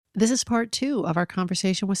This is part 2 of our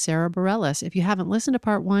conversation with Sara Bareilles. If you haven't listened to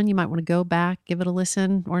part 1, you might want to go back, give it a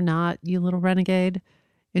listen, or not, you little renegade.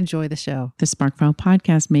 Enjoy the show. The Sparkfile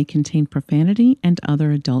podcast may contain profanity and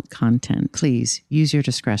other adult content. Please use your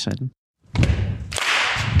discretion.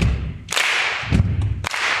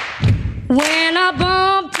 When I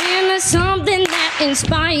bump into something that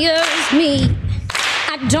inspires me,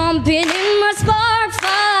 I dump it in my spark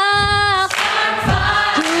file.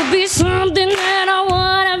 Could be something that I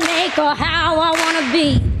want to make or how I want to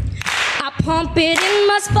be. I pump it in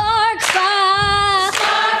my spark file.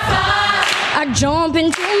 I jump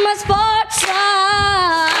into my spark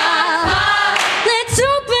file. Let's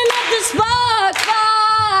open up the spark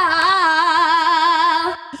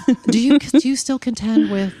file. Do you still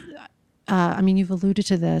contend with, I mean, you've alluded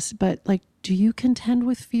to this, but like, do you contend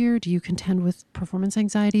with fear? Do you contend with performance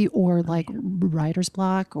anxiety or like writer's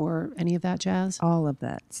block or any of that jazz? All of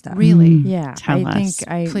that stuff. Really? Yeah. Tell us.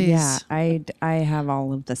 Please. I have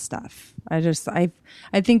all of the stuff. I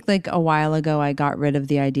think like a while ago I got rid of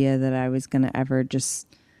the idea that I was going to ever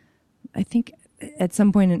I think at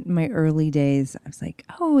some point in my early days, I was like,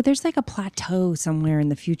 oh, there's like a plateau somewhere in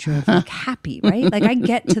the future of like happy, right? Like I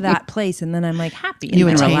get to that place and then I'm like happy. You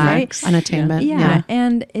and attain relax. an attainment. Yeah.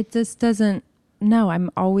 And it just doesn't, no, I'm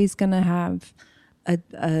always going to have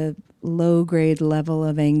a low grade level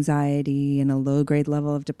of anxiety and a low grade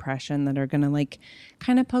level of depression that are going to like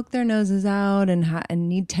kind of poke their noses out and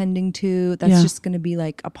need tending to. That's just going to be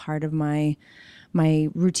like a part of my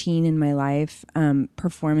routine in my life.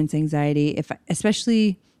 Performance anxiety,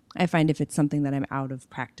 especially I find if it's something that I'm out of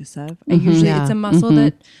practice of, it's a muscle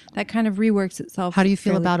that kind of reworks itself. How do you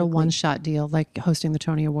feel about quickly. a one-shot deal, like hosting the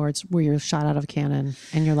Tony Awards where you're shot out of a cannon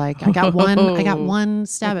and you're like, I got one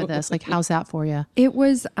stab at this. Like, how's that for you? It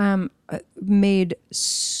was made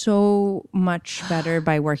so much better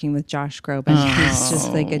by working with Josh Groban. He's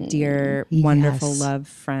just like a dear, wonderful love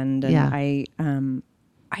friend. And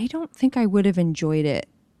I don't think I would have enjoyed it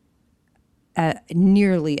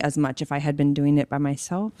nearly as much if I had been doing it by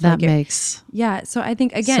myself. That makes so I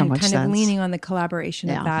think again, so much kind sense. of leaning on the collaboration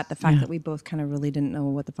of that, the fact that we both kind of really didn't know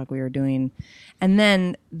what the fuck we were doing, and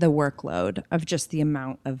then the workload of just the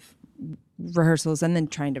amount of rehearsals and then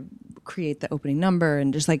trying to create the opening number,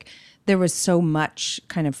 and just like there was so much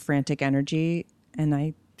kind of frantic energy. And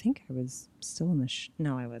I think I was still in the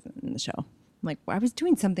no, I wasn't in the show. Like I was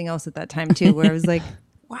doing something else at that time too, where I was like,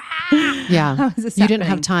 wow. Yeah. How is this you didn't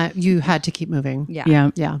happening? have time. You had to keep moving. Yeah.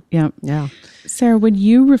 Sarah, when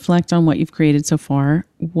you reflect on what you've created so far,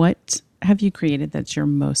 what have you created that you're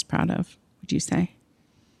most proud of, would you say?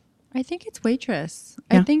 I think it's Waitress.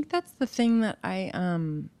 Yeah. I think that's the thing that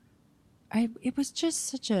it was just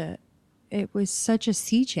such a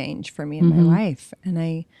sea change for me in my life. And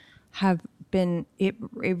I have been, it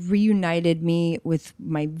reunited me with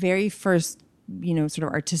my very first, sort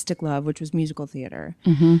of artistic love, which was musical theater.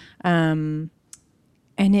 And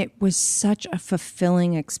it was such a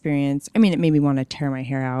fulfilling experience. I mean, it made me want to tear my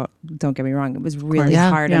hair out. Don't get me wrong. It was really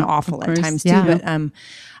hard and awful at times too. But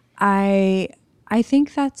I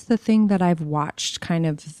think that's the thing that I've watched, kind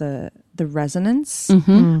of the resonance.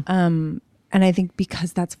 And I think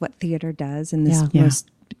because that's what theater does in this most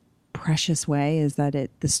precious way, is that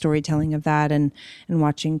the storytelling of that and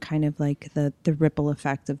watching kind of like the ripple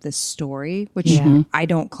effect of this story, which I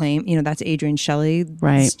don't claim, that's Adrienne Shelley,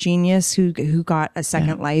 this genius who got a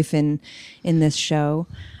second life in this show.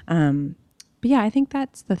 But yeah, I think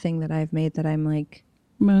that's the thing that I've made that I'm like,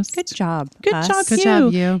 good job. Good us.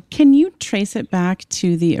 job, you. Can you trace it back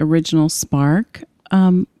to the original spark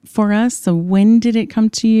for us? So when did it come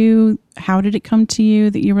to you? How did it come to you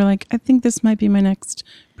that you were like, I think this might be my next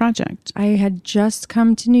project? I had just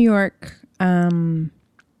come to New York.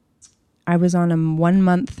 I was on a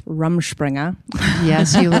 1-month Rumspringa.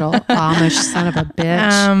 Yes, you little Amish son of a bitch.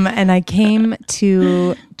 And I came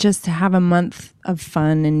to just have a month of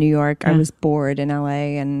fun in New York. I was bored in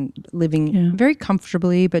LA and living very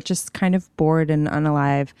comfortably, but just kind of bored and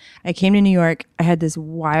unalive. I came to New York. I had this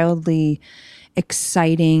wildly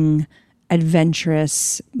exciting,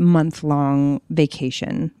 adventurous month-long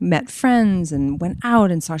vacation. Met friends and went out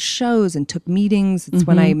and saw shows and took meetings. It's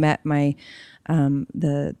when I met my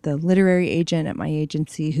the literary agent at my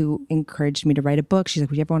agency who encouraged me to write a book. She's like,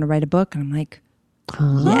 would you ever want to write a book? And I'm like,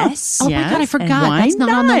 yes. Oh my God, I forgot. That's not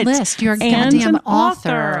on the list. You're a goddamn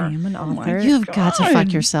author. I am an author. You've got to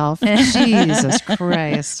fuck yourself. Jesus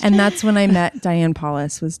Christ. And that's when I met Diane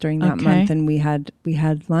Paulus, was during that month, and we had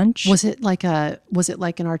lunch. Was it like an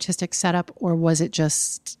artistic setup, or was it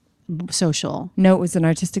just social? No, it was an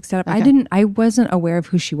artistic setup. Okay. I wasn't aware of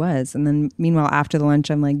who she was. And then meanwhile, after the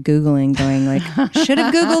lunch, I'm like Googling, going like, should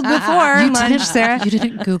have Googled before lunch, Sarah. You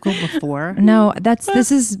didn't Google before? No,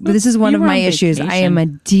 this is one of my issues. vacation. I am a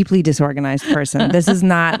deeply disorganized person. This is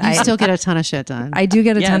not. You still get a ton of shit done. I do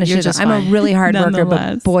get a ton of shit. I'm a really hard worker,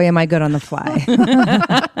 but boy, am I good on the fly.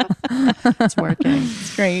 It's working.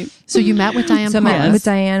 It's great. So you met with Diane. So I met with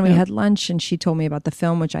Diane. We had lunch, and she told me about the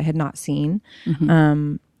film, which I had not seen.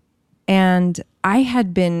 And I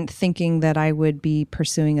had been thinking that I would be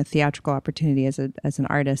pursuing a theatrical opportunity as an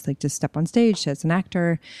artist, like to step on stage as an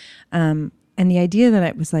actor. And the idea that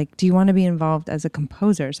it was like, do you want to be involved as a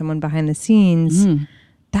composer, someone behind the scenes?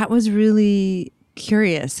 That was really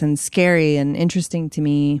curious and scary and interesting to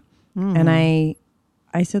me. And I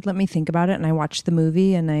said, let me think about it. And I watched the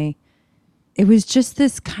movie, and it was just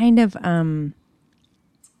this kind of,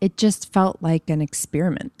 it just felt like an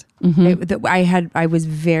experiment. I was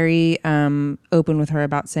very open with her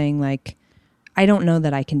about saying, like, I don't know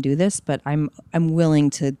that I can do this, but I'm willing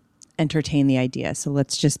to entertain the idea. So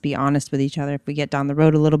let's just be honest with each other. If we get down the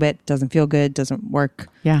road a little bit, doesn't feel good, doesn't work,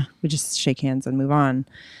 we just shake hands and move on.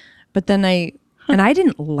 But then I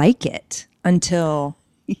didn't like it until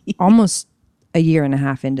almost a year and a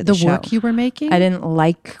half into the show. The work you were making? I didn't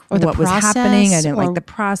like what was happening. I didn't like the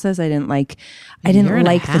process. I didn't like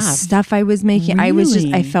the stuff I was making.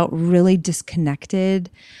 Really? I felt really disconnected.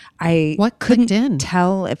 What couldn't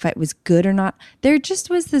tell if it was good or not. There just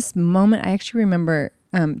was this moment. I actually remember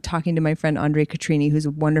talking to my friend Andre Catrini, who's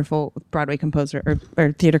a wonderful Broadway composer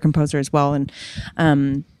or theater composer as well.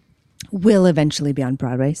 And, will eventually be on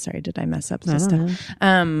Broadway. Sorry, did I mess up this stuff?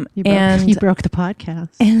 You broke the podcast.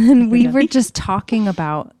 And then we were just talking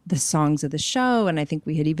about the songs of the show, and I think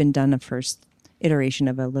we had even done a first iteration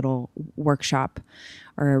of a little workshop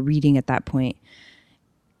or a reading at that point.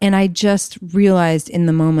 And I just realized in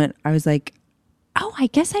the moment, I was like, oh, I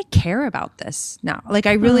guess I care about this now. Like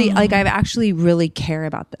I really, I actually really care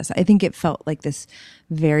about this. I think it felt like this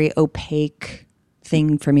very opaque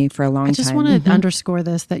thing for me for a long time. I just want to underscore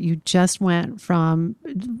this, that you just went from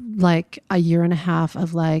like a year and a half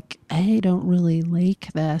of like, I don't really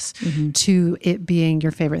like this, to it being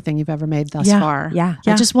your favorite thing you've ever made thus far. Yeah.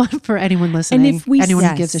 I just want for anyone listening, and anyone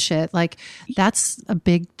who gives a shit, like that's a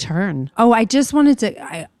big turn. Oh, I just wanted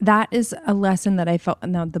to, that is a lesson that I felt.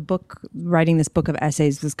 Now writing this book of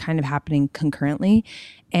essays was kind of happening concurrently.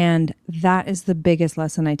 And that is the biggest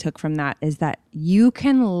lesson I took from that, is that you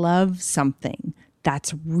can love something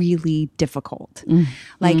that's really difficult.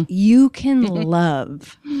 Like you can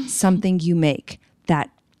love something you make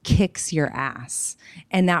that kicks your ass.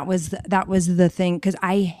 And that was the thing, because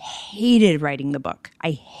I hated writing the book.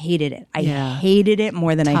 I hated it. I hated it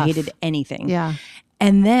more than I hated anything. Yeah.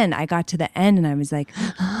 And then I got to the end and I was like,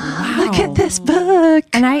 wow. Look at this book.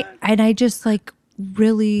 And I just like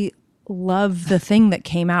really love the thing that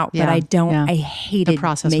came out, but I hated the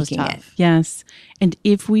process making was it. tough. Yes. And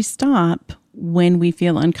if we stop when we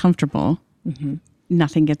feel uncomfortable,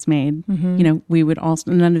 nothing gets made. You know, we would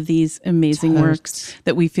also, none of these amazing works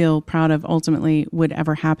that we feel proud of ultimately would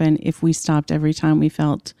ever happen if we stopped every time we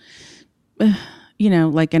felt, you know,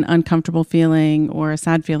 like an uncomfortable feeling or a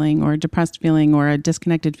sad feeling or a depressed feeling or a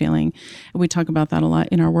disconnected feeling. And we talk about that a lot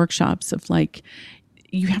in our workshops of like,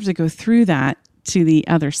 you have to go through that to the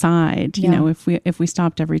other side. You know, if we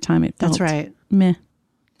stopped every time it felt meh.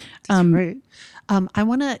 That's right.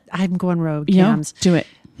 I'm going rogue. Yeah, Cams. do it.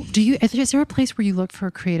 Is there a place where you look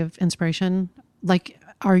for creative inspiration? Like,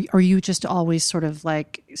 are you just always sort of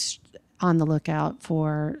like on the lookout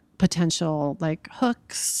for potential like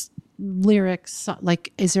hooks, lyrics?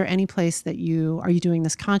 Like, is there any place that are you doing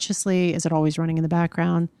this consciously? Is it always running in the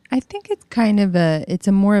background? I think it's kind of it's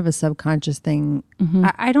a more of a subconscious thing.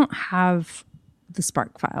 I don't have the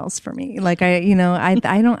spark files for me. Like I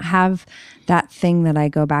don't have that thing that I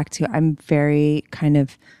go back to. I'm very kind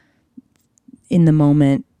of in the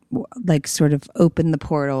moment, like sort of open the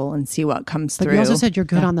portal and see what comes through. But you also said you're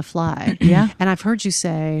good on the fly. Yeah. And I've heard you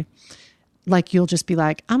say, like, you'll just be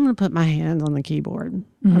like, I'm going to put my hand on the keyboard.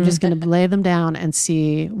 I'm just going to lay them down and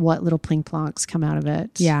see what little plink plonks come out of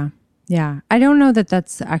it. Yeah. Yeah. I don't know that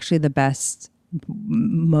that's actually the best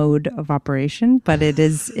mode of operation, but it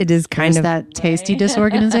is kind of that tasty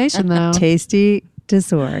disorganization though. Tasty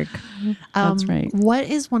disorg. That's right. What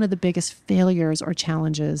is one of the biggest failures or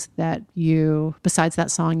challenges that you, besides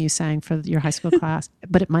that song you sang for your high school class,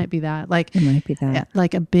 but it might be that, like, it might be that,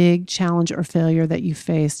 like a big challenge or failure that you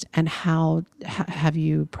faced, and how have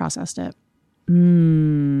you processed it?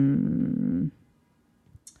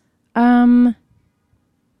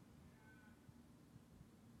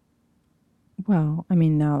 Well, I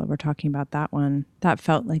mean, now that we're talking about that one, that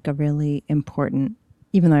felt like a really important,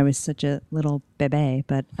 even though I was such a little bebe,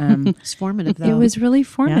 but it's formative though. It was really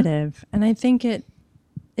formative. Yeah. And I think it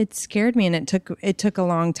scared me, and it took a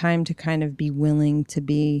long time to kind of be willing to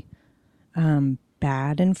be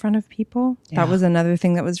bad in front of people. Yeah. That was another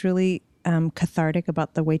thing that was really cathartic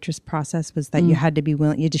about the waitress process, was that you had to be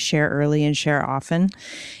willing, you had to share early and share often,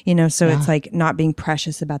 so it's like not being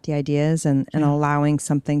precious about the ideas and allowing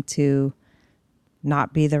something to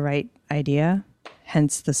not be the right idea.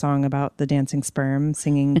 Hence the song about the dancing sperm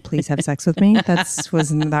singing "Please Have Sex with Me."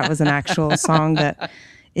 That was an actual song that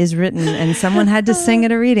is written, and someone had to sing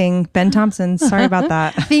at a reading. Ben Thompson, sorry about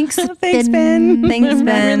that. Thanks, Ben. Thanks, Ben.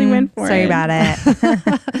 I really went for sorry it. About it.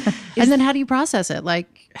 And then how do you process it?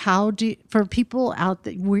 Like, how do you, for people out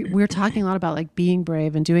there, we're talking a lot about like being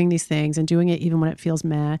brave and doing these things and doing it even when it feels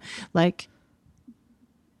meh. Like,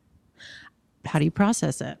 how do you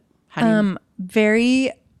process it?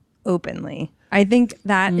 Very openly. I think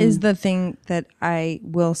that is the thing that I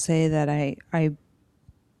will say that I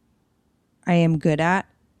am good at.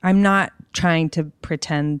 I'm not trying to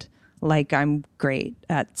pretend like I'm great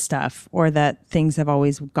at stuff or that things have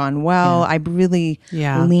always gone well. I really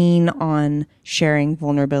lean on sharing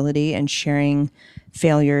vulnerability and sharing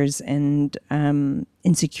failures and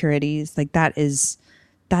insecurities. Like that's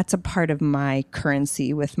a part of my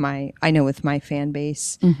currency with my fan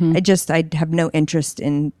base. I have no interest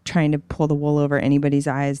in trying to pull the wool over anybody's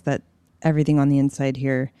eyes that everything on the inside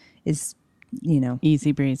here is,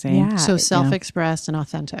 easy breezy. Yeah. So self-expressed and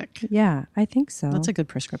authentic. Yeah, I think so. That's a good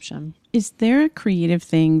prescription. Is there a creative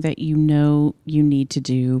thing that you need to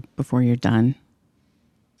do before you're done?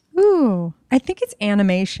 Ooh, I think it's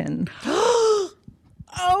animation.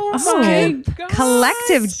 my God.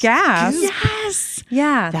 Collective gasp. Yes.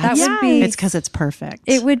 Yeah, that would be. It's because it's perfect.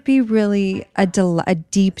 It would be really a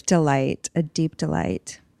deep delight. A deep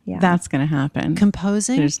delight. Yeah, that's going to happen.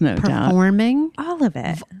 Composing, there's no performing, all of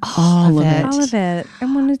it, all of it. I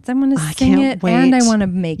want to sing it, wait. And I want to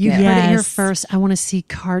make you it. You heard it here first. I want to see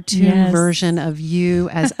cartoon version of you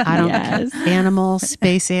as animal,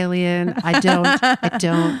 space alien. I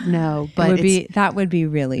don't know, but that would be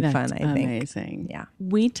really fun. I think amazing. Yeah,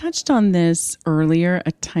 we touched on this earlier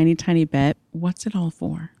a tiny bit. What's it all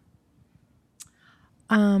for?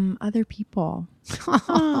 Other people.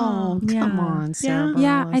 Oh, come on, Sara.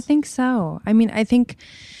 Yeah, I think so. I mean, I think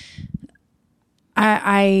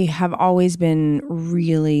I have always been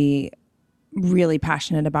really, really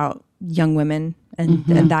passionate about young women and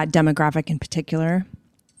that demographic in particular,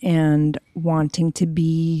 and wanting to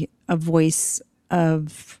be a voice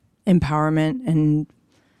of empowerment and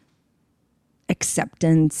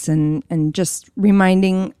acceptance and just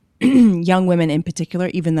reminding young women in particular,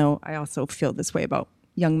 even though I also feel this way about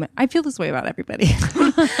young men. I feel this way about everybody.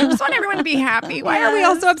 I just want everyone to be happy. Why are we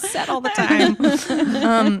all so upset all the time?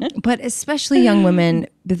 But especially young women,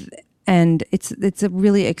 and it's a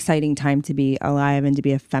really exciting time to be alive and to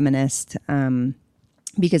be a feminist,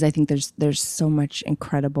 because I think there's so much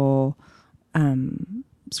incredible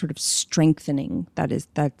sort of strengthening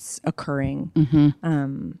that's occurring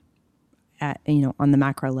at on the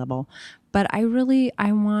macro level. But I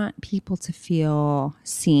want people to feel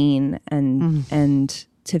seen and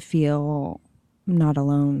to feel not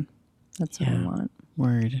alone. That's what I want.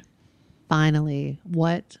 Word. Finally,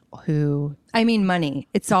 who? I mean, money.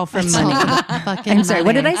 It's all for money. I'm sorry. Money.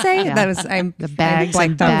 What did I say? Yeah. That was the bags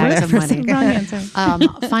and bags of money. Wrong answer.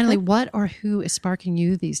 Finally, what or who is sparking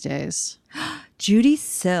you these days? Judy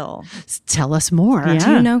Sill. Tell us more. Yeah.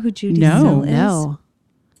 Do you know who Judy Sill is? No.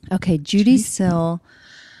 Okay, Judy Sill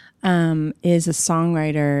is a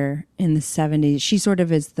songwriter in the 70s. She sort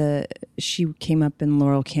of she came up in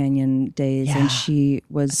Laurel Canyon days, and she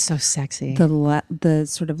was so sexy. The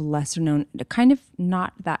sort of lesser known, kind of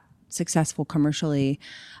not that successful commercially.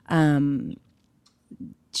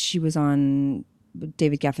 She was on,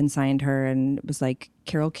 David Geffen signed her, and it was like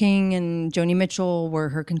Carole King and Joni Mitchell were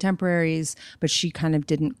her contemporaries, but she kind of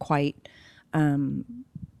didn't quite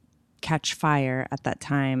catch fire at that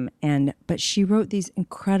time. But she wrote these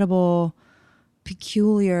incredible,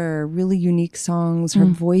 peculiar, really unique songs. Her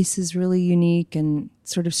voice is really unique and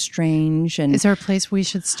sort of strange. And is there a place we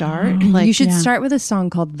should start? You should start with a song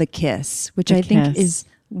called "The Kiss," which I think is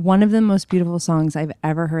one of the most beautiful songs I've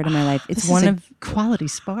ever heard in my life. It's one of quality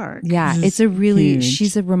spark. Yeah, it's a really huge.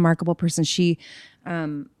 She's a remarkable person. She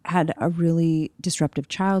had a really disruptive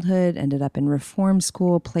childhood, ended up in reform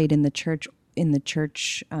school, played in the church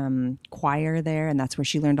choir there, and that's where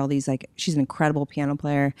she learned all these, she's an incredible piano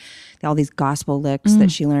player, all these gospel licks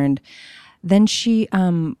that she learned. Then she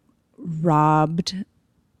robbed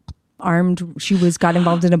got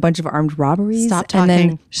involved in a bunch of armed robberies. Stop talking. And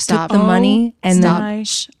then took the money and then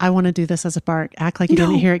I want to do this as a spark. Act like you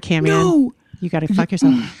didn't hear it, Camien. No. You got to fuck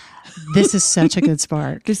yourself. This is such a good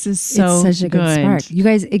spark. This is it's such a good spark. You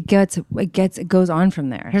guys, it goes on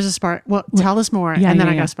from there. Here's a spark. Well, tell us more, and then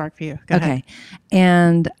I got a spark for you. Go ahead.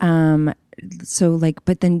 And so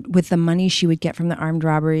but then with the money she would get from the armed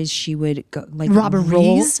robberies, she would go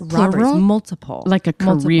robberies, multiple, like a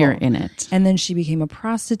career in it. And then she became a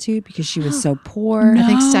prostitute because she was so poor. I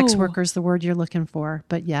think sex worker is the word you're looking for,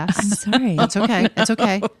 but yes, I'm sorry. It's okay. It's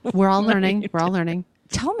okay. We're all learning. We're all learning.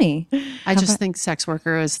 Tell me. I just think sex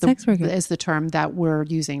worker is the term that we're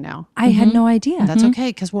using now. I had no idea. That's okay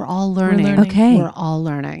because we're all learning. Okay. We're all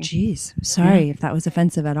learning. Jeez. Sorry if that was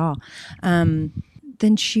offensive at all.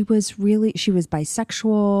 Then she was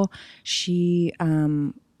bisexual. She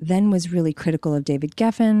then was really critical of David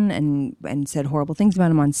Geffen and said horrible things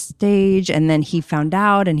about him on stage. And then he found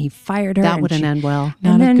out and he fired her. That wouldn't end well.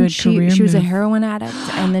 And Not a then good she career was a move. heroin addict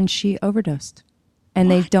and then she overdosed. And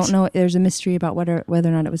they don't know. There's a mystery about whether or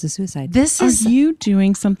not it was a suicide. Are you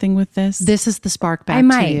doing something with this? This is the spark back I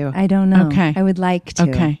might. to you. I don't know. Okay. I would like to.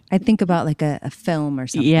 Okay. I think about like a film or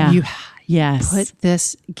something. Yeah. Yes.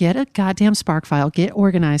 Get a goddamn spark file. Get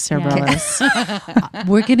organized, Sara Bareilles.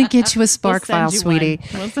 We're going to get you a spark file, sweetie.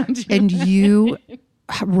 And you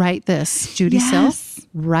write this, Judy Sill.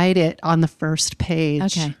 Write it on the first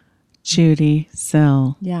page. Okay. Judy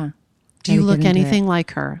Sill. Yeah. Do you look anything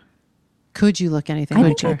like her? Could you look anything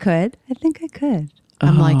like her? I think I could.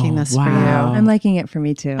 I'm liking this for you. I'm liking it for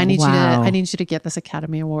me too. I need you to get this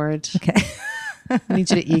Academy Award. Okay. I need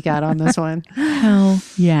you to eke out on this one. Hell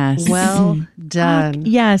yes. Well done.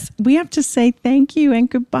 Yes. We have to say thank you and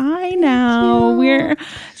goodbye now.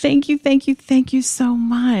 Thank you so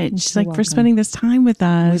much. For spending this time with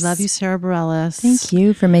us. We love you, Sara Bareilles. Thank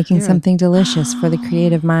you for making something delicious for the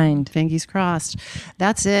creative mind. Fingers crossed.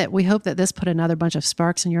 That's it. We hope that this put another bunch of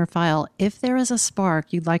sparks in your file. If there is a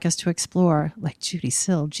spark you'd like us to explore, like Judy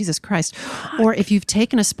Sill, Jesus Christ, or if you've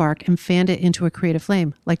taken a spark and fanned it into a creative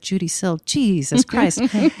flame, like Judy Sill, Jesus Christ.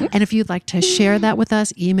 And if you'd like to share that with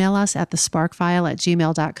us, email us at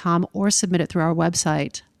thesparkfile@gmail.com or submit it through our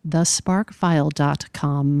website,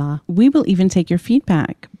 thesparkfile.com. We will even take your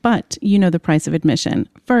feedback, but you know the price of admission.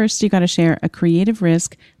 First, you got to share a creative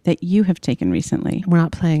risk that you have taken recently. We're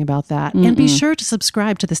not playing about that. And be sure to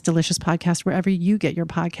subscribe to this delicious podcast wherever you get your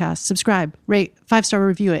podcasts. Subscribe, rate, 5-star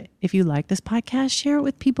review it. If you like this podcast, share it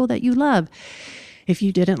with people that you love. If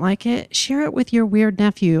you didn't like it, share it with your weird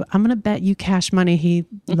nephew. I'm going to bet you cash money he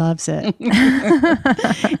loves it.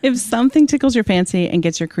 If something tickles your fancy and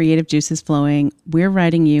gets your creative juices flowing, we're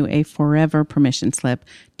writing you a forever permission slip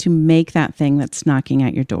to make that thing that's knocking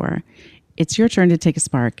at your door. It's your turn to take a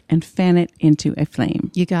spark and fan it into a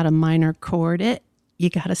flame. You got to minor chord it.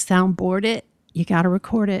 You got to soundboard it. You got to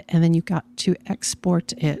record it. And then you got to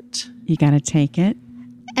export it. You got to take it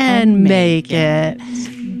and make it.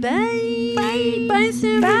 Bye. Bye,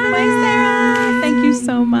 Sarah. Bye, Sarah. Thank you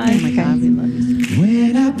so much. Oh my God, we love you.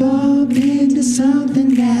 When I bump into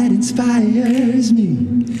something that inspires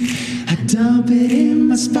me, I dump it in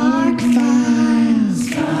my spark file.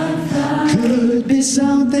 Could be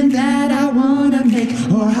something that I wanna make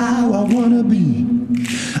or how I wanna be.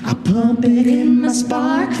 I pump it in my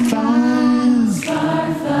spark file.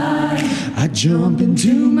 I jump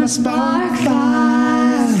into my spark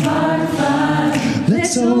file.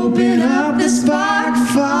 Let's open up the spark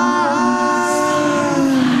file.